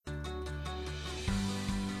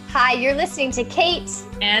Hi, you're listening to Kate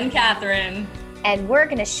and Catherine, and we're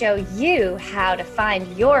going to show you how to find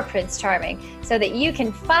your Prince Charming so that you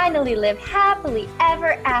can finally live happily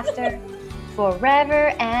ever after forever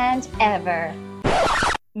and ever.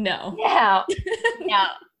 No. No.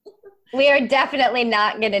 We are definitely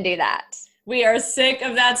not going to do that. We are sick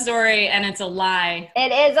of that story, and it's a lie.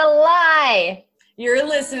 It is a lie. You're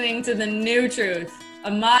listening to The New Truth,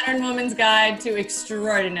 a modern woman's guide to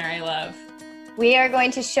extraordinary love. We are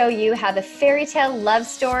going to show you how the fairy tale love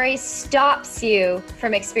story stops you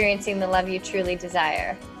from experiencing the love you truly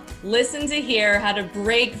desire. Listen to hear how to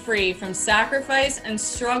break free from sacrifice and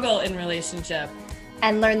struggle in relationship.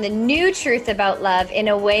 And learn the new truth about love in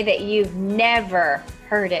a way that you've never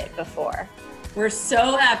heard it before. We're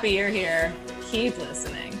so happy you're here. Keep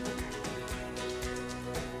listening.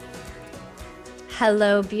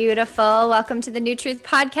 Hello, beautiful. Welcome to the New Truth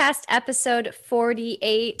Podcast, episode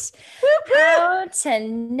 48. How to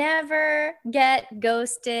never get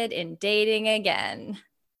ghosted in dating again.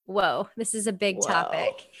 Whoa, this is a big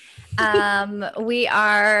topic. We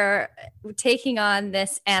are taking on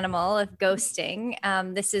this animal of ghosting.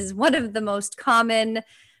 This is one of the most common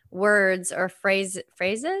words or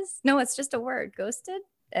phrases. No, it's just a word, ghosted.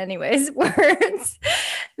 Anyways, words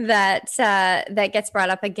that gets brought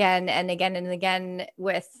up again and again and again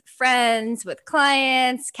with friends, with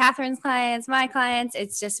clients, Catherine's clients, my clients.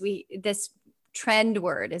 It's just this trend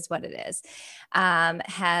word is what it is,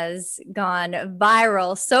 has gone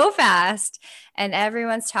viral so fast and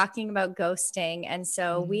everyone's talking about ghosting. And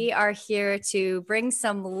so we are here to bring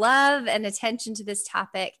some love and attention to this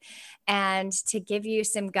topic and to give you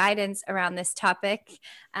some guidance around this topic,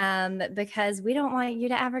 because we don't want you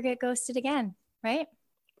to ever get ghosted again, right?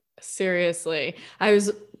 Seriously. I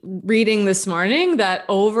was reading this morning that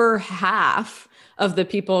over half of the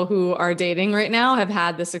people who are dating right now have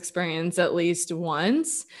had this experience at least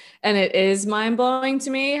once. And it is mind-blowing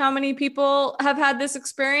to me how many people have had this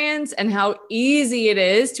experience and how easy it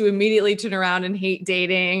is to immediately turn around and hate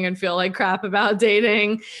dating and feel like crap about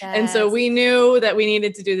dating. Yes. And so we knew that we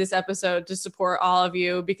needed to do this episode to support all of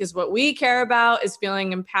you, because what we care about is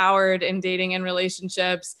feeling empowered in dating and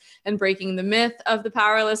relationships and breaking the myth of the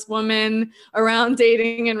powerless woman around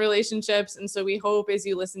dating and relationships. And so we hope as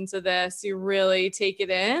you listen to this, you really take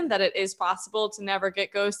it in that it is possible to never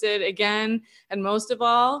get ghosted again. And most of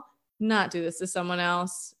all, not do this to someone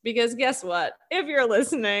else, because guess what? If you're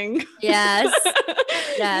listening, yes.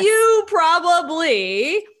 You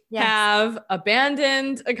probably have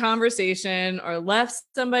abandoned a conversation or left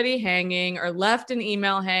somebody hanging or left an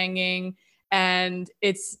email hanging, and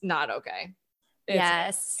it's not okay.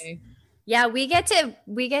 It's okay. Yeah, we get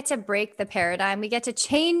to break the paradigm. We get to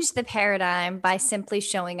change the paradigm by simply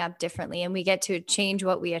showing up differently, and we get to change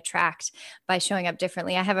what we attract by showing up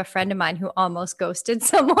differently. I have a friend of mine who almost ghosted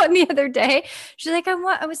someone the other day. She's like,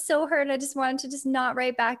 I was so hurt. I just wanted to just not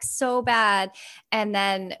write back so bad. And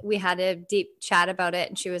then we had a deep chat about it,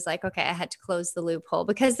 and she was like, okay, I had to close the loophole,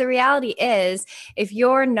 because the reality is, if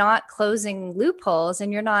you're not closing loopholes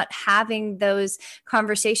and you're not having those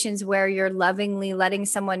conversations where you're lovingly letting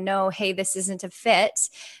someone know, hey, this isn't a fit,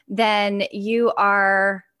 then you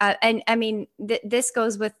are, and I mean, this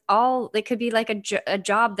goes with all, it could be like a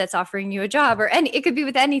job that's offering you a job, or it could be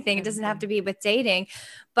with anything. It doesn't have to be with dating.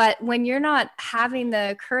 But when you're not having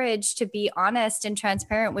the courage to be honest and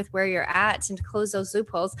transparent with where you're at and to close those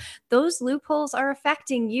loopholes are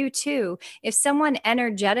affecting you too. If someone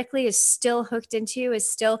energetically is still hooked into you,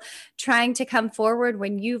 is still trying to come forward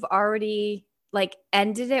when you've already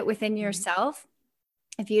ended it within yourself,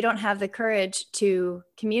 if you don't have the courage to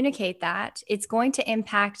communicate that, it's going to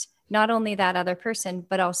impact not only that other person,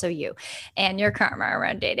 but also you and your karma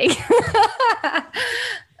around dating.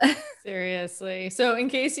 Seriously. So in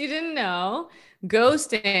case you didn't know,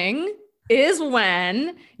 ghosting is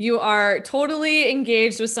when you are totally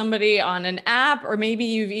engaged with somebody on an app, or maybe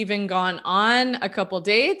you've even gone on a couple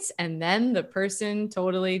dates, and then the person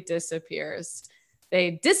totally disappears.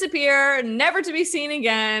 They disappear, never to be seen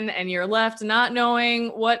again, and you're left not knowing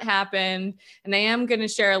what happened. And I am going to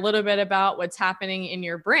share a little bit about what's happening in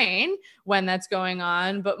your brain when that's going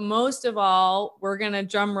on. But most of all, we're going to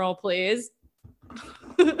drum roll, please.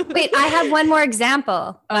 Wait, I have one more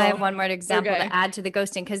example. I have one more example okay. to add to the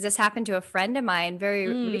ghosting, because this happened to a friend of mine very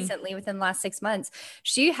recently, within the last 6 months.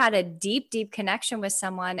 She had a deep, deep connection with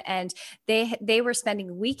someone, and they were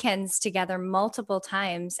spending weekends together multiple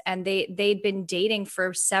times, and they'd been dating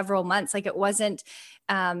for several months. Like it wasn't,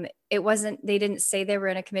 they didn't say they were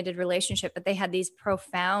in a committed relationship, but they had these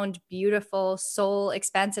profound, beautiful, soul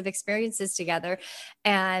expansive experiences together,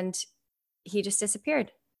 and he just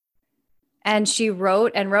disappeared. And she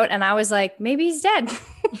wrote and wrote, and I was like, maybe he's dead.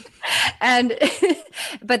 And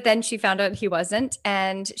but then she found out he wasn't,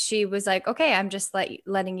 and she was like, okay, I'm just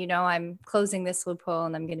letting you know I'm closing this loophole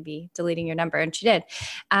and I'm going to be deleting your number. And she did.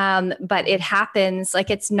 But it happens, like,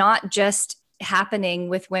 it's not just happening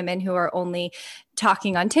with women who are only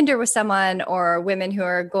talking on Tinder with someone, or women who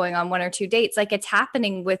are going on 1 or 2 dates. Like, it's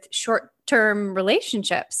happening with short-term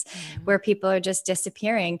relationships where people are just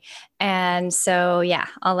disappearing. And so, yeah,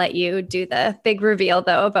 I'll let you do the big reveal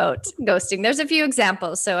though about ghosting. There's a few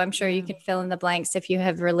examples, so I'm sure you can fill in the blanks if you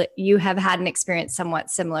have had an experience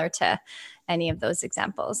somewhat similar to any of those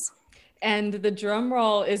examples. And the drum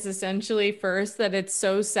roll is essentially, first, that it's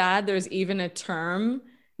so sad there's even a term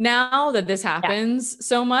now that this happens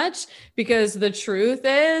so much, because the truth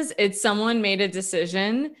is it's someone made a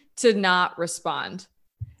decision to not respond.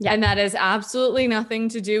 Yeah. And that has absolutely nothing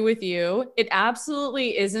to do with you. It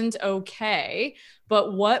absolutely isn't okay.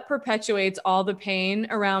 But what perpetuates all the pain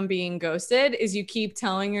around being ghosted is you keep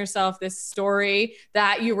telling yourself this story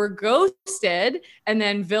that you were ghosted, and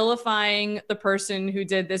then vilifying the person who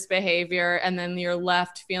did this behavior. And then you're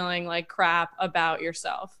left feeling like crap about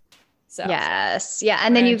yourself. So yes. Yeah.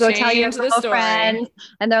 And then you go tell your girlfriend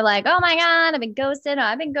and they're like, oh my God, I've been ghosted. Oh,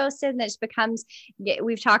 I've been ghosted. And it just becomes,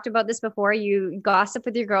 we've talked about this before. You gossip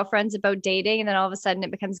with your girlfriends about dating, and then all of a sudden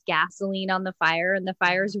it becomes gasoline on the fire, and the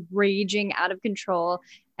fire is raging out of control,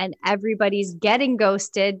 and everybody's getting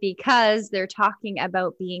ghosted because they're talking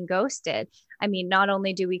about being ghosted. I mean, not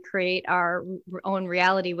only do we create our own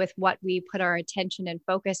reality with what we put our attention and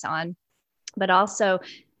focus on, but also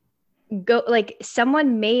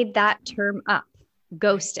someone made that term up,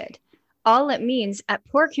 ghosted. All it means,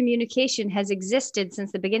 poor communication has existed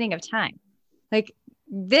since the beginning of time. Like,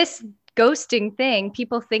 this ghosting thing,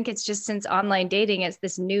 people think it's just since online dating, it's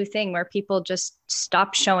this new thing where people just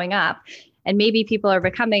stop showing up, and maybe people are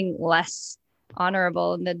becoming less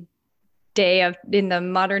honorable in the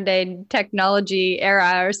modern day technology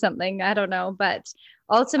era or something. I don't know, but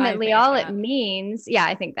ultimately all it means,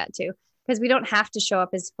 I think that too. Because we don't have to show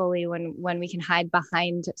up as fully when we can hide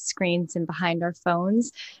behind screens and behind our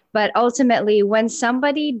phones. But ultimately, when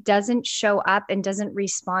somebody doesn't show up and doesn't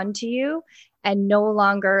respond to you, and no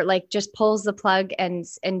longer just pulls the plug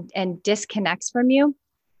and disconnects from you,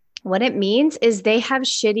 what it means is they have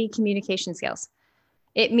shitty communication skills.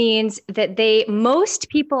 It means that most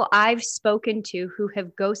people I've spoken to who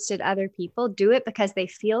have ghosted other people do it because they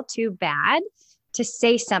feel too bad to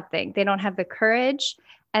say something. They don't have the courage,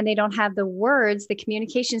 and they don't have the words, the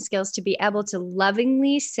communication skills to be able to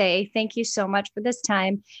lovingly say, thank you so much for this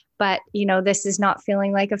time, but this is not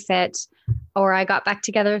feeling like a fit, or I got back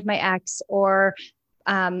together with my ex, or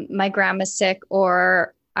my grandma's sick,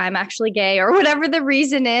 or I'm actually gay, or whatever the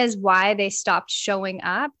reason is why they stopped showing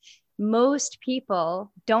up. Most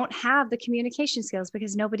people don't have the communication skills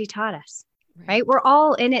because nobody taught us, right? We're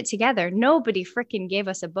all in it together. Nobody freaking gave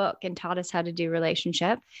us a book and taught us how to do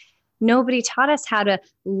relationship. Nobody taught us how to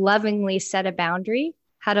lovingly set a boundary,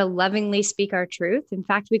 how to lovingly speak our truth. In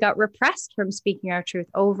fact, we got repressed from speaking our truth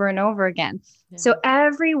over and over again. Yeah. So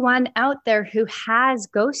everyone out there who has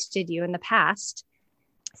ghosted you in the past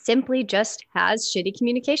simply just has shitty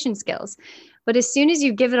communication skills. But as soon as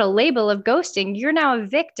you give it a label of ghosting, you're now a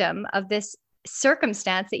victim of this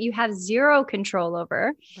circumstance that you have zero control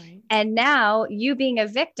over. Right. And now you being a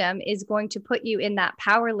victim is going to put you in that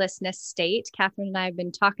powerlessness state. Catherine and I have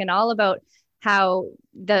been talking all about how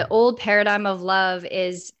the old paradigm of love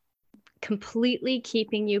is completely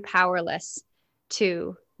keeping you powerless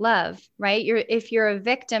to love, right? If you're a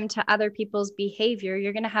victim to other people's behavior,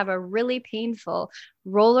 you're going to have a really painful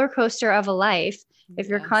roller coaster of a life. If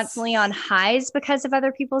you're constantly on highs because of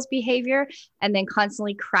other people's behavior, and then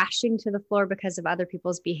constantly crashing to the floor because of other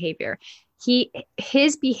people's behavior,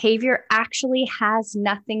 his behavior actually has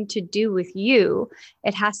nothing to do with you.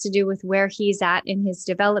 It has to do with where he's at in his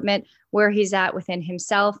development, where he's at within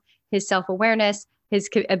himself, his self-awareness, his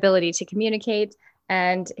ability to communicate,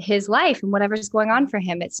 and his life and whatever's going on for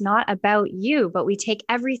him. It's not about you, but we take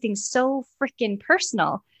everything so freaking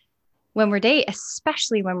personal when we're dating,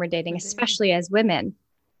 especially as women,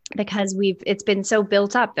 because it's been so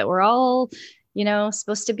built up that we're all,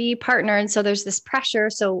 supposed to be partner. And so there's this pressure.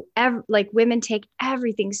 So women take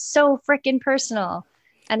everything so freaking personal,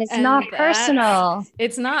 and it's not personal.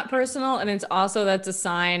 It's not personal. And it's also, that's a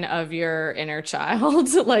sign of your inner child.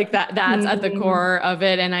 That's at the core of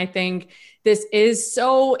it. And I think this is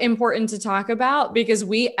so important to talk about because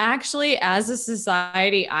we actually, as a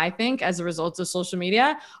society, I think, as a result of social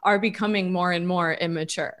media, are becoming more and more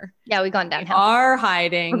immature. Yeah, we've gone downhill. We are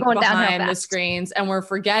hiding behind the screens, and we're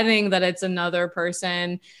forgetting that it's another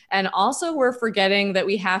person. And also we're forgetting that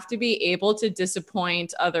we have to be able to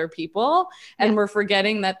disappoint other people. And we're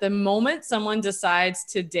forgetting that the moment someone decides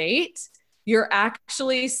to date, you're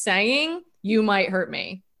actually saying, you might hurt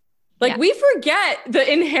me. Like we forget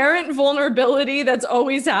the inherent vulnerability that's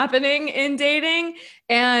always happening in dating.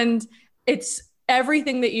 And it's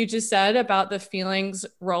everything that you just said about the feelings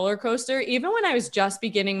roller coaster. Even when I was just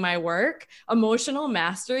beginning my work, emotional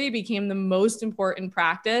mastery became the most important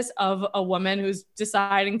practice of a woman who's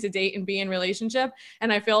deciding to date and be in relationship.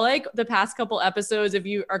 And I feel like the past couple episodes, if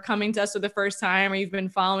you are coming to us for the first time or you've been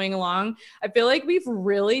following along, I feel like we've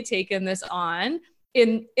really taken this on.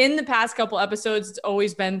 In the past couple episodes, it's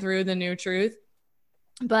always been through the new truth.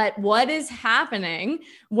 But what is happening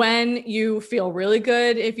when you feel really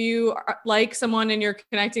good if you like someone and you're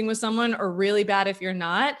connecting with someone, or really bad if you're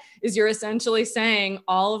not, is you're essentially saying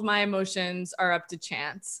all of my emotions are up to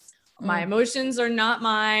chance. My emotions are not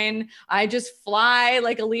mine. I just fly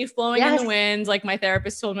like a leaf blowing in the wind, like my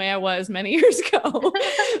therapist told me I was many years ago.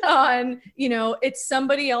 It's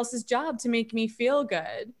somebody else's job to make me feel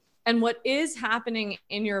good. And what is happening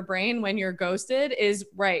in your brain when you're ghosted is,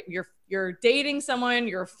 right, you're dating someone,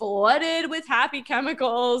 you're flooded with happy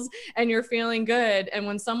chemicals and you're feeling good. And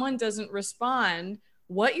when someone doesn't respond,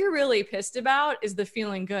 what you're really pissed about is the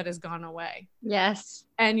feeling good has gone away. Yes.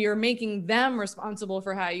 And you're making them responsible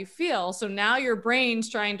for how you feel. So now your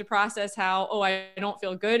brain's trying to process how, I don't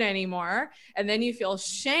feel good anymore. And then you feel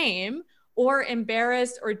shame or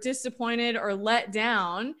embarrassed or disappointed or let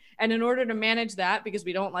down. And in order to manage that, because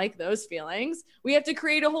we don't like those feelings, we have to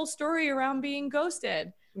create a whole story around being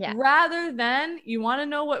ghosted. Yeah. Rather than, you want to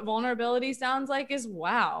know what vulnerability sounds like is,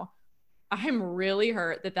 wow, I'm really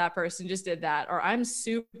hurt that person just did that, or I'm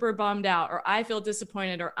super bummed out, or I feel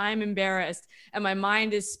disappointed, or I'm embarrassed, and my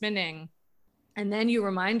mind is spinning. And then you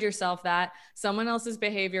remind yourself that someone else's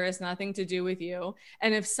behavior has nothing to do with you.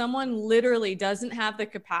 And if someone literally doesn't have the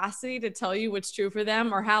capacity to tell you what's true for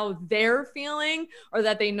them or how they're feeling, or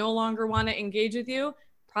that they no longer want to engage with you,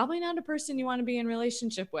 probably not a person you want to be in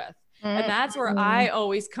relationship with. And that's where I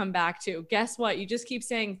always come back to. Guess what? You just keep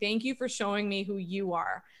saying, thank you for showing me who you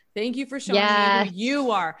are. Thank you for showing me who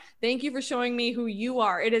you are. Thank you for showing me who you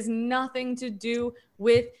are. It has nothing to do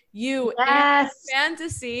with you. And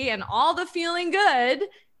fantasy and all the feeling good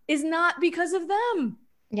is not because of them.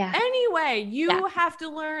 Yeah. Anyway, you have to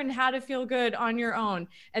learn how to feel good on your own.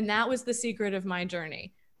 And that was the secret of my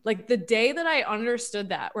journey. Like the day that I understood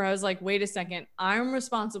that, where I was like, wait a second, I'm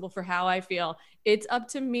responsible for how I feel. It's up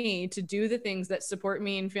to me to do the things that support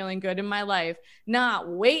me in feeling good in my life, not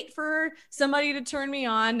wait for somebody to turn me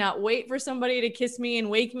on, not wait for somebody to kiss me and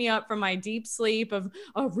wake me up from my deep sleep of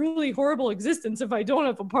a really horrible existence if I don't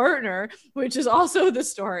have a partner, which is also the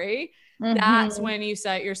story. That's when you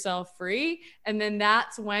set yourself free. And then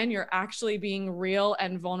that's when you're actually being real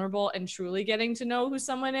and vulnerable and truly getting to know who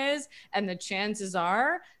someone is. And the chances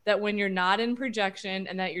are that when you're not in projection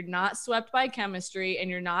and that you're not swept by chemistry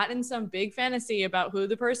and you're not in some big fantasy about who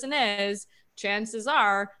the person is, chances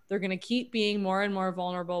are they're going to keep being more and more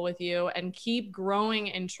vulnerable with you and keep growing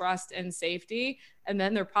in trust and safety. And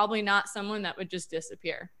then they're probably not someone that would just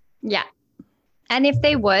disappear. Yeah. And if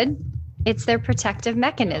they would, it's their protective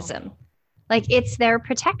mechanism. Like it's their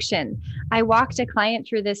protection. I walked a client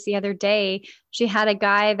through this the other day. She had a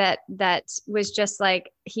guy that was just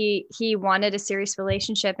like, he wanted a serious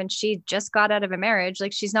relationship and she just got out of a marriage.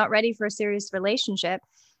 Like she's not ready for a serious relationship.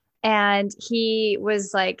 And he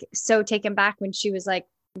was like, so taken back when she was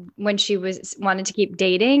wanted to keep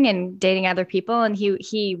dating and dating other people. And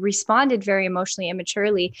he responded very emotionally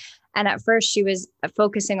immaturely. And at first she was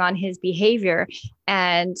focusing on his behavior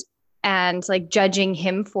and like judging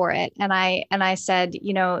him for it. And I said,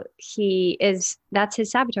 that's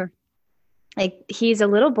his saboteur. Like he's a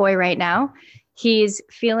little boy right now. He's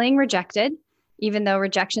feeling rejected, even though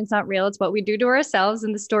rejection's not real. It's what we do to ourselves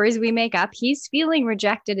and the stories we make up. He's feeling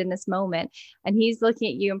rejected in this moment and he's looking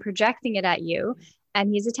at you and projecting it at you.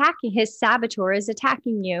 And his saboteur is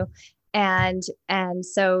attacking you. And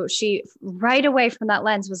so she right away from that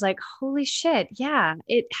lens was like, holy shit. Yeah,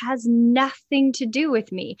 it has nothing to do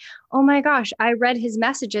with me. Oh my gosh. I read his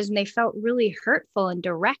messages and they felt really hurtful and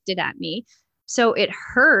directed at me. So it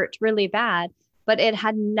hurt really bad, but it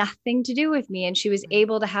had nothing to do with me. And she was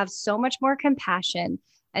able to have so much more compassion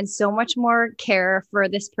and so much more care for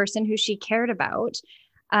this person who she cared about.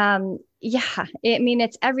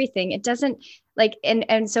 It's everything. It doesn't Like,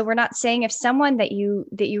 and so we're not saying if someone that you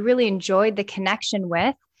really enjoyed the connection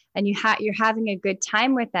with, and you're having a good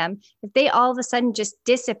time with them, if they all of a sudden just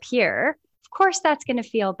disappear, of course that's going to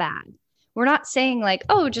feel bad. We're not saying like,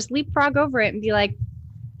 oh, just leapfrog over it and be like,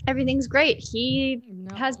 everything's great. He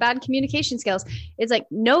has bad communication skills. It's like,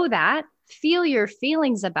 know that, feel your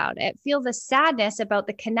feelings about it, feel the sadness about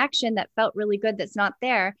the connection that felt really good that's not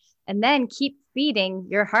there, and then keep feeding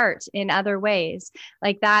your heart in other ways.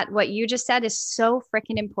 Like that, what you just said is so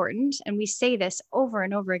freaking important. And we say this over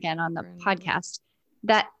and over again on the podcast,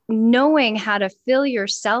 that knowing how to fill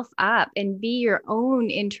yourself up and be your own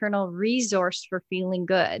internal resource for feeling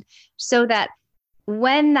good, so that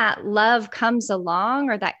when that love comes along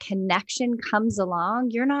or that connection comes along,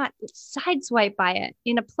 you're not sideswiped by it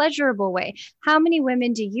in a pleasurable way. How many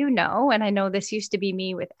women do you know? And I know this used to be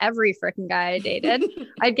me with every freaking guy I dated.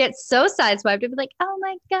 I'd get so sideswiped. I'd be like, oh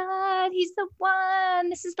my God, he's the one.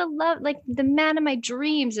 This is the love, like the man of my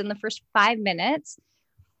dreams in the first 5 minutes.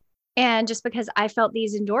 And just because I felt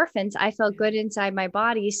these endorphins, I felt good inside my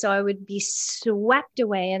body. So I would be swept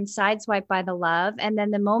away and sideswiped by the love. And then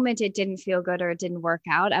the moment it didn't feel good or it didn't work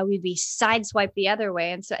out, I would be sideswiped the other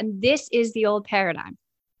way. And this is the old paradigm.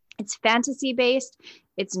 It's fantasy based.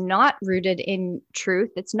 It's not rooted in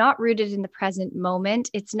truth. It's not rooted in the present moment.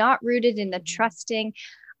 It's not rooted in the trusting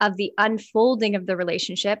of the unfolding of the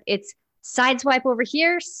relationship. It's sideswipe over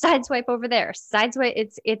here, sideswipe over there, sideswipe.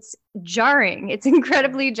 It's jarring. It's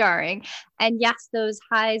incredibly jarring. And yes, those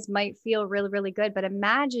highs might feel really, really good, but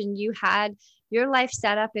imagine you had your life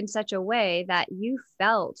set up in such a way that you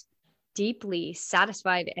felt deeply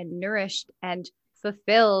satisfied and nourished and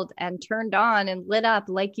fulfilled and turned on and lit up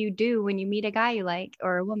like you do when you meet a guy you like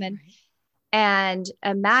or a woman. Right. And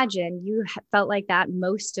imagine you felt like that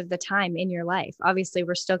most of the time in your life. Obviously,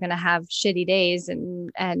 we're still going to have shitty days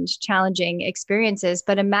and challenging experiences,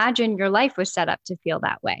 but imagine your life was set up to feel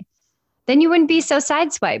that way. Then you wouldn't be so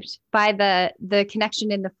sideswiped by the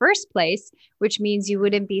connection in the first place, which means you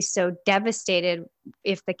wouldn't be so devastated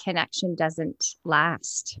if the connection doesn't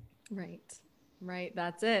last. Right.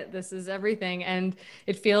 That's it. This is everything. And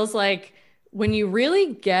it feels like when you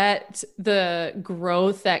really get the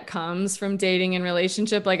growth that comes from dating and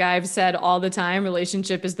relationship, like I've said all the time,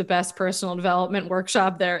 relationship is the best personal development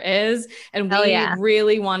workshop there is. And we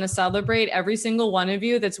really want to celebrate every single one of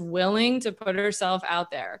you that's willing to put herself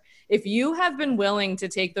out there. If you have been willing to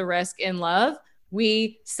take the risk in love,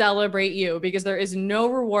 we celebrate you, because there is no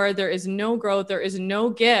reward, there is no growth, there is no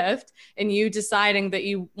gift in you deciding that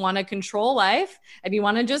you want to control life and you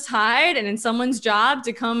want to just hide and in someone's job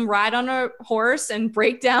to come ride on a horse and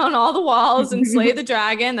break down all the walls and slay the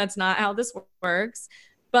dragon. That's not how this works.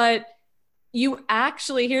 But you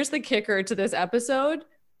actually, here's the kicker to this episode,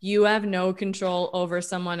 you have no control over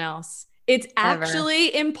someone else. It's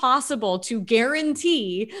actually impossible to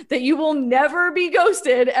guarantee that you will never be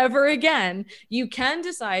ghosted ever again. You can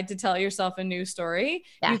decide to tell yourself a new story.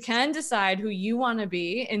 Yes. You can decide who you want to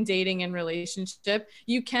be in dating and relationship.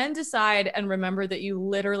 You can decide and remember that you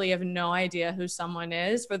literally have no idea who someone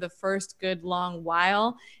is for the first good long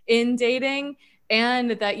while in dating,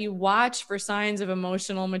 and that you watch for signs of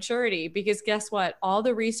emotional maturity. Because guess what? All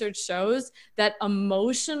the research shows that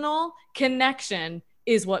emotional connection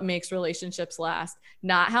is what makes relationships last.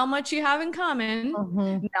 Not how much you have in common,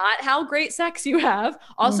 not how great sex you have.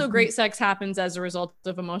 Also, great sex happens as a result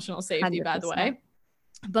of emotional safety, 100%. By the way.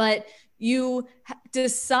 But you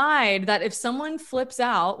decide that if someone flips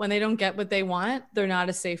out when they don't get what they want, they're not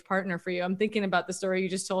a safe partner for you. I'm thinking about the story you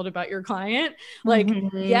just told about your client. Like,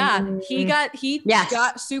 he got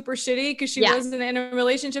super shitty because she wasn't in a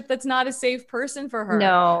relationship that's not a safe person for her.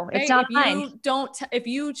 No, it's not fine. If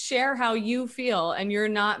you share how you feel and you're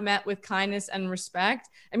not met with kindness and respect,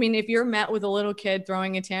 I mean, if you're met with a little kid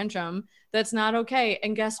throwing a tantrum, that's not okay.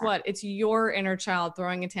 And guess what? It's your inner child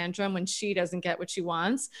throwing a tantrum when she doesn't get what she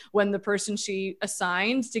wants, when the person she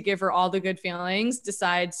assigned to give her all the good feelings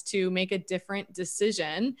decides to make a different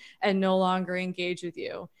decision and no longer engage with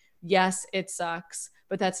you. Yes, it sucks,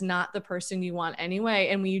 but that's not the person you want anyway.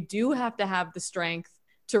 And you do have to have the strength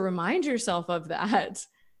to remind yourself of that.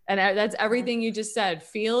 And that's everything you just said.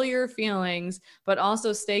 Feel your feelings, but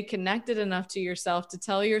also stay connected enough to yourself to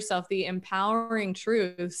tell yourself the empowering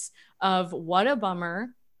truths of what a bummer.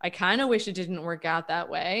 I kind of wish it didn't work out that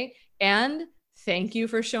way. And thank you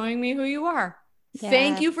for showing me who you are. Yes.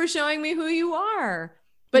 Thank you for showing me who you are.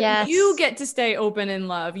 But you get to stay open in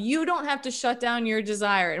love. You don't have to shut down your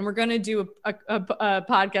desire. And we're going to do a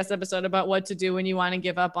podcast episode about what to do when you want to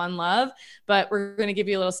give up on love. But we're going to give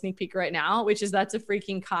you a little sneak peek right now, which is that's a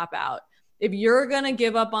freaking cop out. If you're going to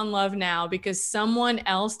give up on love now because someone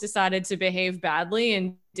else decided to behave badly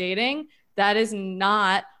in dating, That is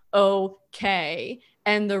not okay.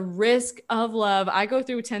 And the risk of love, I go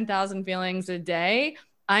through 10,000 feelings a day.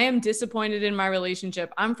 I am disappointed in my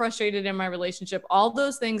relationship. I'm frustrated in my relationship. All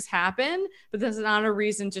those things happen, but that's not a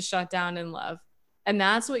reason to shut down in love. And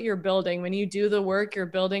that's what you're building. When you do the work, you're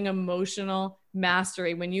building emotional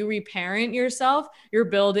mastery. When you reparent yourself, you're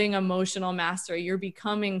building emotional mastery. You're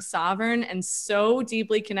becoming sovereign and so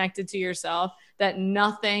deeply connected to yourself that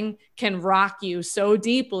nothing can rock you so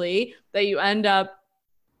deeply that you end up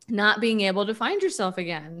not being able to find yourself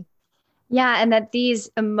again. Yeah. And that these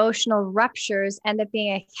emotional ruptures end up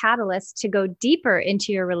being a catalyst to go deeper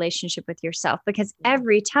into your relationship with yourself, because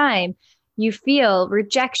every time you feel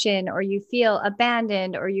rejection or you feel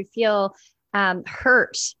abandoned or you feel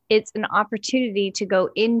hurt, it's an opportunity to go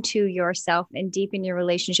into yourself and deepen your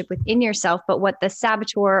relationship within yourself. But what the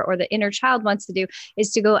saboteur or the inner child wants to do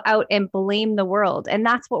is to go out and blame the world. And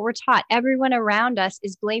that's what we're taught. Everyone around us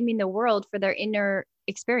is blaming the world for their inner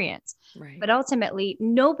experience. Right. But ultimately,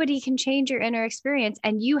 nobody can change your inner experience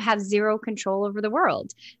and you have zero control over the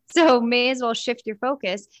world. So may as well shift your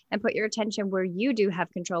focus and put your attention where you do have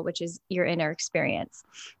control, which is your inner experience.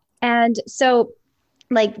 And so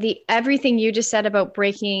like everything you just said about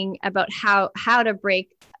breaking, about how to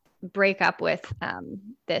break up with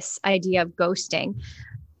this idea of ghosting.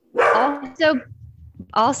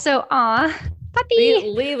 Also, puppy.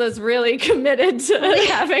 Leela's really committed to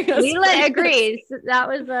having us. Leela agrees. That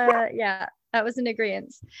was an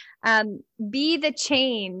agreement. Be the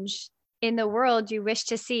change in the world you wish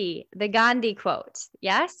to see. The Gandhi quote.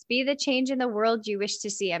 Yes, be the change in the world you wish to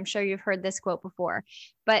see. I'm sure you've heard this quote before,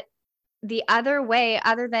 but the other way,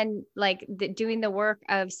 other than like doing the work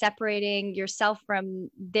of separating yourself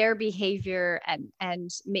from their behavior and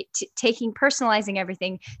personalizing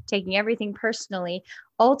everything, taking everything personally,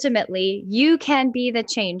 ultimately you can be the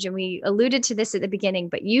change. And we alluded to this at the beginning,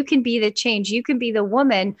 but you can be the change. You can be the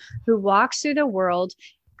woman who walks through the world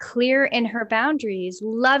clear in her boundaries,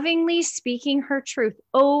 lovingly speaking her truth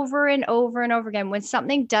over and over and over again. When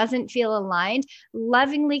something doesn't feel aligned,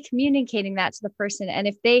 lovingly communicating that to the person. And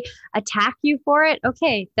if they attack you for it,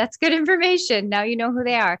 okay, that's good information. Now you know who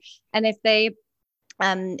they are. And if they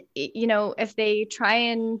if they try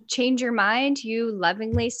and change your mind, you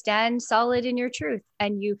lovingly stand solid in your truth,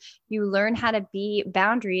 and you learn how to be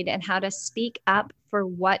boundaried and how to speak up for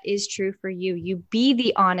what is true for you. You be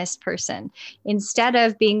the honest person instead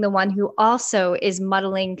of being the one who also is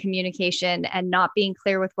muddling communication and not being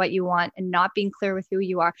clear with what you want and not being clear with who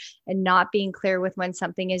you are and not being clear with when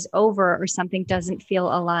something is over or something doesn't feel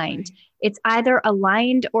aligned. Right. It's either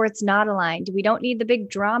aligned or it's not aligned. We don't need the big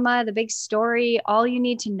drama, the big story. All you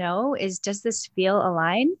need to know is, does this feel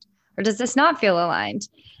aligned or does this not feel aligned?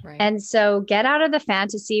 Right. And so get out of the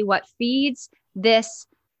fantasy. What feeds this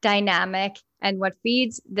dynamic and what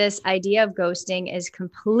feeds this idea of ghosting is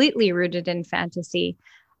completely rooted in fantasy.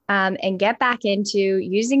 And get back into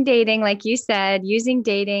using dating, like you said, using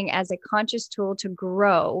dating as a conscious tool to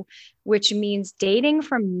grow, which means dating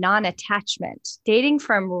from non-attachment, dating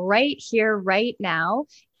from right here, right now.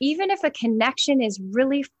 Even if a connection is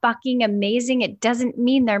really fucking amazing, it doesn't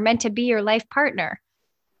mean they're meant to be your life partner.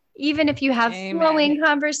 Even if you have flowing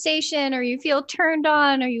conversation or you feel turned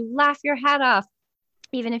on or you laugh your head off,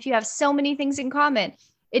 even if you have so many things in common,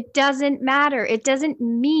 it doesn't matter. It doesn't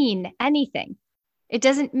mean anything. It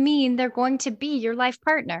doesn't mean they're going to be your life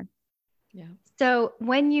partner. Yeah. So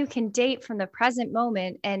when you can date from the present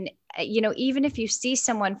moment and, even if you see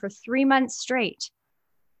someone for 3 months straight,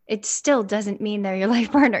 it still doesn't mean they're your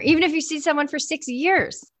life partner. Even if you see someone for 6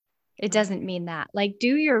 years, it doesn't mean that. Like,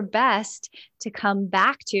 do your best to come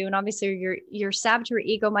back to, and obviously your saboteur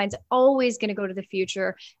ego mind's always going to go to the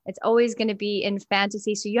future. It's always going to be in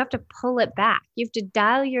fantasy. So you have to pull it back. You have to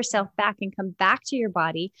dial yourself back and come back to your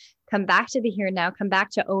body, come back to the here and now, come back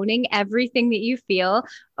to owning everything that you feel.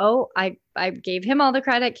 Oh, I gave him all the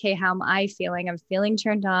credit. Okay, how am I feeling? I'm feeling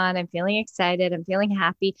turned on. I'm feeling excited. I'm feeling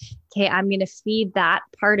happy. Okay, I'm going to feed that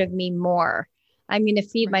part of me more. I'm going to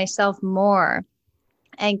feed myself more.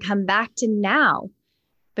 And come back to now,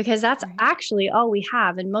 because that's actually all we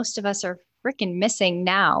have. And most of us are freaking missing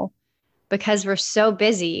now because we're so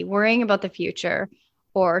busy worrying about the future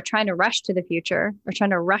or trying to rush to the future or trying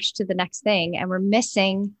to rush to the next thing. And we're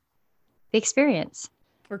missing the experience.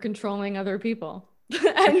 We're controlling other people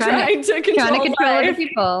and trying to control other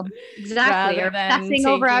people. Exactly. Or obsessing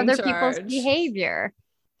over other people's behavior.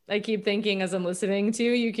 I keep thinking as I'm listening to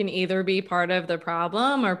you can either be part of the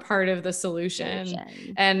problem or part of the solution.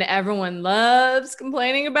 And everyone loves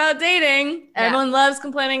complaining about dating. Yeah. Everyone loves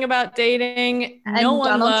complaining about dating. And no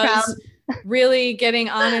one loves really getting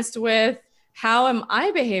honest with, how am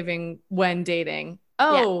I behaving when dating?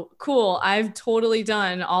 oh, cool. I've totally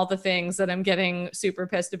done all the things that I'm getting super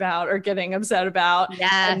pissed about or getting upset about.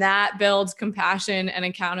 Yes. And that builds compassion and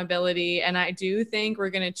accountability. And I do think we're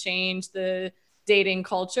going to change the dating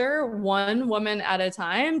culture one woman at a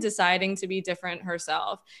time, deciding to be different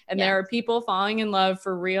herself. And there are people falling in love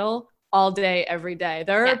for real all day, every day.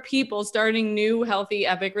 There are people starting new, healthy,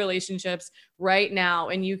 epic relationships right now.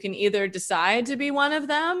 And you can either decide to be one of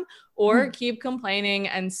them or keep complaining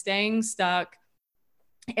and staying stuck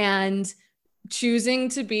and choosing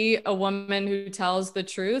to be a woman who tells the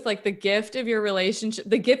truth. Like the gift of your relationship,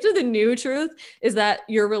 the gift of the new truth is that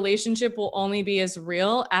your relationship will only be as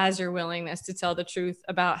real as your willingness to tell the truth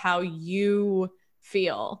about how you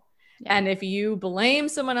feel. Yeah. And if you blame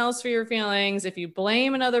someone else for your feelings, if you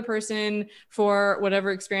blame another person for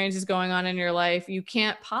whatever experience is going on in your life, you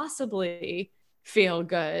can't possibly feel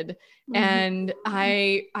good. And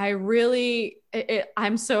I really,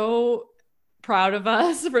 I'm so proud of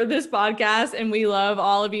us for this podcast. And we love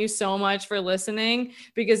all of you so much for listening,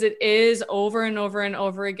 because it is over and over and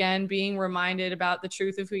over again being reminded about the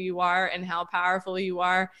truth of who you are and how powerful you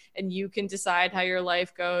are. And you can decide how your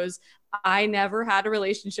life goes. I never had a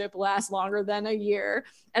relationship last longer than a year.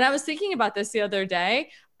 And I was thinking about this the other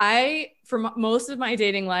day. For most of my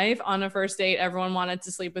dating life, on a first date, everyone wanted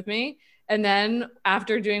to sleep with me. And then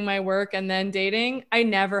after doing my work and then dating, I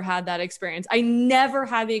never had that experience. I never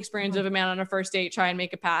had the experience of a man on a first date try and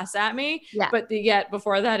make a pass at me. Yeah. But yet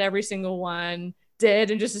before that, every single one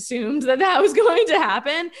did, and just assumed that that was going to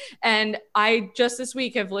happen. And I just this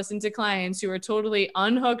week have listened to clients who are totally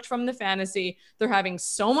unhooked from the fantasy. They're having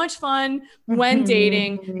so much fun when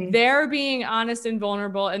dating. They're being honest and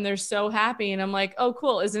vulnerable, and they're so happy. And I'm like, oh,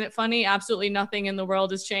 cool. Isn't it funny? Absolutely nothing in the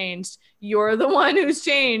world has changed. You're the one who's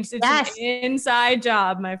changed. It's an inside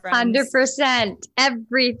job, my friend. 100%.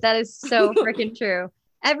 That is so freaking true.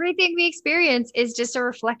 Everything we experience is just a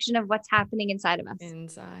reflection of what's happening inside of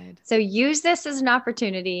us. So use this as an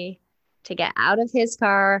opportunity to get out of his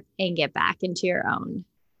car and get back into your own.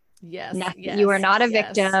 Yes. You are not a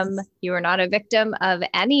victim. You are not a victim of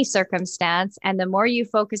any circumstance. And the more you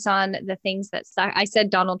focus on the things that suck, I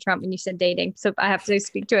said Donald Trump when you said dating. So I have to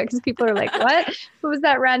speak to it because people are like, what was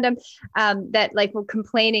that random? That like we're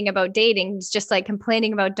complaining about dating. It's just like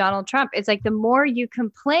complaining about Donald Trump. It's like the more you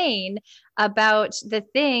complain about the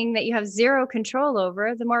thing that you have zero control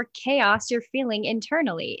over, the more chaos you're feeling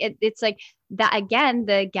internally. It's like that, again,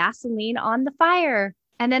 the gasoline on the fire.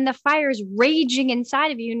 And then the fire is raging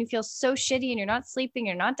inside of you and you feel so shitty and you're not sleeping,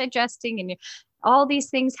 you're not digesting, and all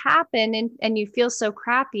these things happen and you feel so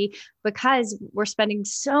crappy because we're spending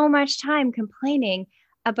so much time complaining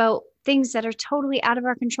about things that are totally out of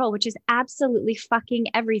our control, which is absolutely fucking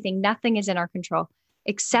everything. Nothing is in our control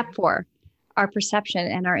except for our perception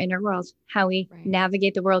and our inner world, how we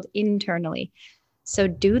navigate the world internally. So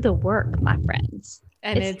do the work, my friends.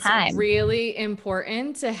 And it's really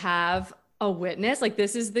important to have a witness. Like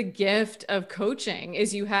this is the gift of coaching,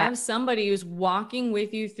 is you have somebody who's walking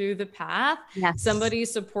with you through the path, somebody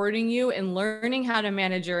supporting you and learning how to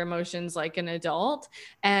manage your emotions like an adult.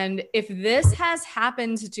 And if this has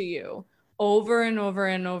happened to you over and over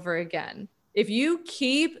and over again, if you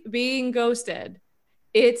keep being ghosted,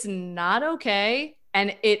 it's not okay.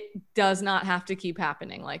 And it does not have to keep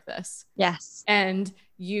happening like this. Yes. And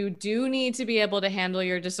you do need to be able to handle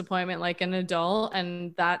your disappointment like an adult.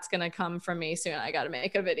 And that's going to come from me soon. I got to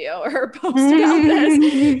make a video or post about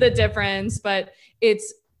this, the difference. But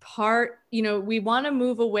it's part, we want to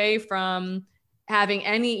move away from having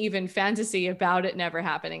any even fantasy about it never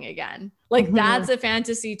happening again. Like that's a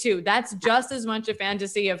fantasy too. That's just as much a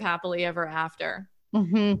fantasy of happily ever after.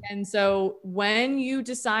 And so when you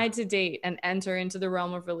decide to date and enter into the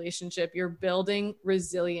realm of relationship, you're building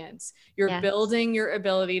resilience. You're building your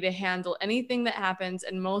ability to handle anything that happens.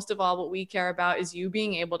 And most of all, what we care about is you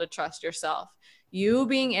being able to trust yourself, you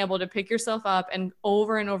being able to pick yourself up and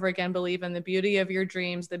over again, believe in the beauty of your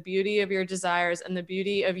dreams, the beauty of your desires, and the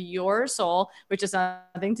beauty of your soul, which has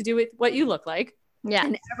nothing to do with what you look like. Yeah.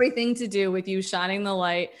 And everything to do with you shining the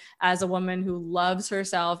light as a woman who loves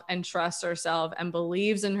herself and trusts herself and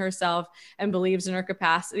believes in herself and believes in her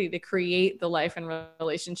capacity to create the life and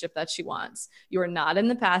relationship that she wants. You are not in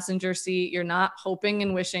the passenger seat. You're not hoping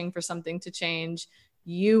and wishing for something to change.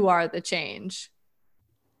 You are the change.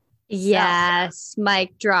 Yes. So.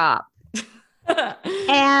 Mic drop.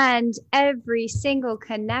 And every single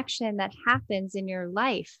connection that happens in your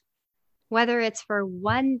life, whether it's for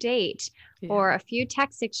one date or a few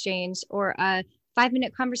text exchange or a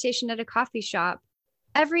 5-minute conversation at a coffee shop,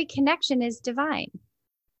 every connection is divine.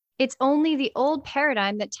 It's only the old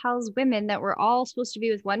paradigm that tells women that we're all supposed to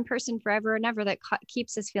be with one person forever and ever that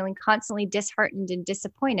keeps us feeling constantly disheartened and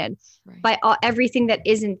disappointed by everything that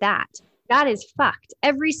isn't that. That is fucked.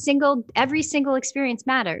 Every single experience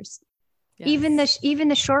matters. Yes. Even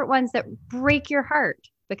the short ones that break your heart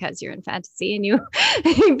because you're in fantasy and you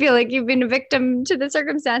feel like you've been a victim to the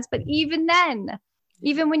circumstance. But even then,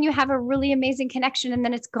 even when you have a really amazing connection and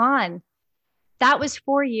then it's gone, that was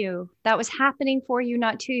for you. That was happening for you,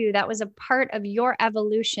 not to you. That was a part of your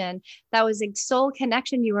evolution. That was a soul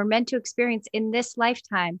connection you were meant to experience in this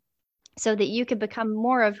lifetime so that you could become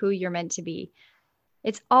more of who you're meant to be.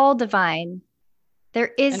 It's all divine. There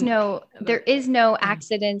is no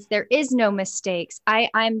accidents. There is no mistakes. I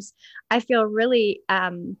feel really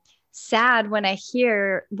sad when I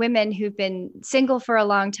hear women who've been single for a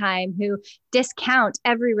long time who discount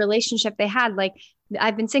every relationship they had. Like,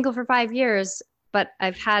 I've been single for 5 years, but I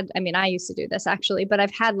used to do this actually, but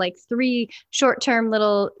I've had like 3 short-term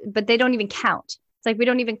but they don't even count. It's like, we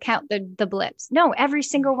don't even count the blips. No, every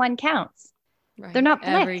single one counts. Right. They're not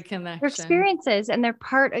blips. Every connection. They're experiences, and they're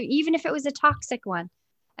part of, even if it was a toxic one.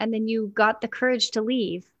 And then you got the courage to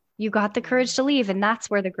leave. And that's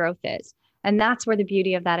where the growth is. And that's where the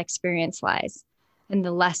beauty of that experience lies, and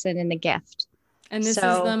the lesson and the gift. And this is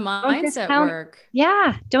the mindset work.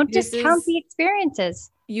 Yeah. Don't discount the experiences.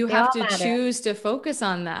 You have to choose to focus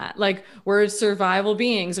on that. Like, we're survival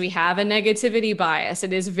beings. We have a negativity bias.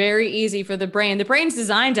 It is very easy for the brain. The brain's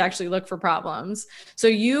designed to actually look for problems. So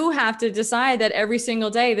you have to decide that every single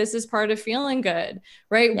day, this is part of feeling good,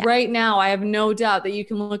 right? Yeah. Right now, I have no doubt that you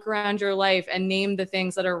can look around your life and name the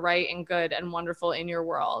things that are right and good and wonderful in your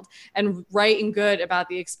world, and right and good about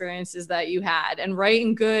the experiences that you had, and right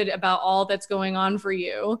and good about all that's going on for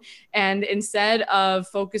you. And instead of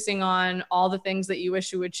focusing on all the things that you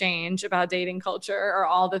wish you would change about dating culture, or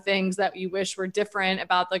all the things that you wish were different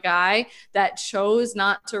about the guy that chose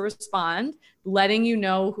not to respond, letting you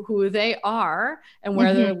know who they are and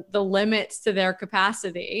where the limits to their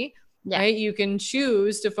capacity, right? You can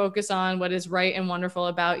choose to focus on what is right and wonderful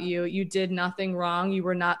about you. You did nothing wrong. You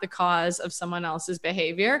were not the cause of someone else's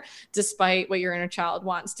behavior, despite what your inner child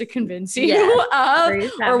wants to convince you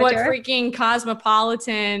of, or what freaking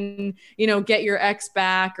cosmopolitan, get your ex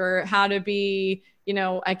back, or how to be,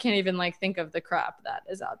 I can't even think of the crap that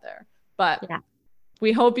is out there. But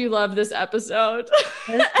we hope you love this episode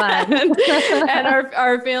and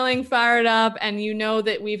are feeling fired up. And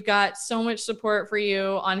that we've got so much support for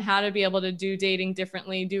you on how to be able to do dating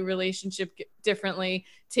differently, do relationship differently,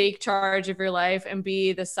 take charge of your life, and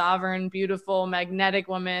be the sovereign, beautiful, magnetic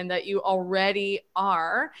woman that you already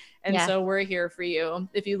are. And so we're here for you.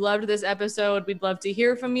 If you loved this episode, we'd love to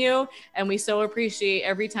hear from you. And we so appreciate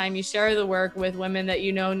every time you share the work with women that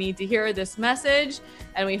need to hear this message.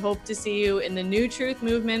 And we hope to see you in the New Truth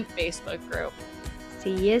Movement Facebook group.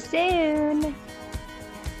 See you soon.